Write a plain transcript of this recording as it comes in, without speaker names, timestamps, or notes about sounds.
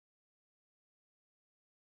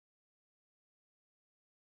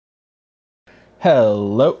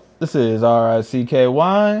Hello, this is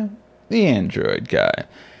RICKY, the Android guy.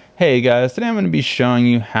 Hey guys, today I'm going to be showing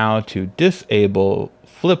you how to disable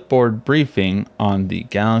Flipboard briefing on the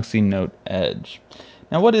Galaxy Note Edge.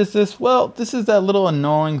 Now what is this? Well, this is that little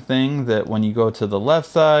annoying thing that when you go to the left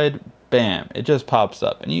side, bam, it just pops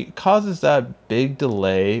up. And it causes that big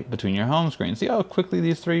delay between your home screen. See how quickly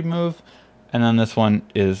these three move? And then this one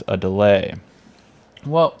is a delay.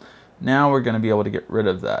 Well, now we're going to be able to get rid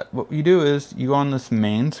of that. What you do is you go on this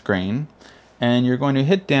main screen and you're going to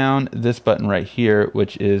hit down this button right here,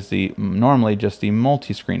 which is normally just the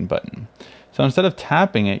multi-screen button. So instead of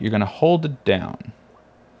tapping it, you're going to hold it down.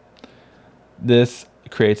 This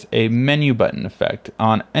creates a menu button effect.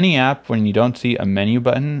 On any app, when you don't see a menu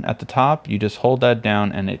button at the top, you just hold that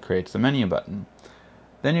down and it creates a menu button.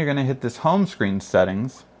 Then you're going to hit this home screen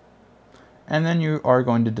settings, and then you are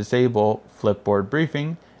going to disable Flipboard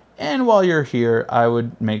briefing. And while you're here, I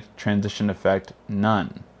would make transition effect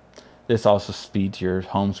none. This also speeds your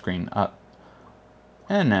home screen up.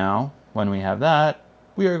 And now, when we have that,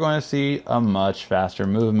 we are going to see a much faster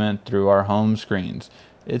movement through our home screens.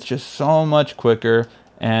 It's just so much quicker,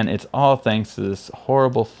 and it's all thanks to this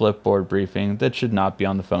horrible Flipboard briefing that should not be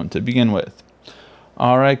on the phone to begin with.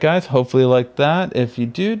 Alright guys, hopefully you liked that. If you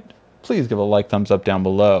did, please give a like, thumbs up down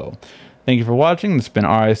below. Thank you for watching. This has been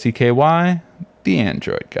RICKY, the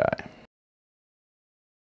Android guy.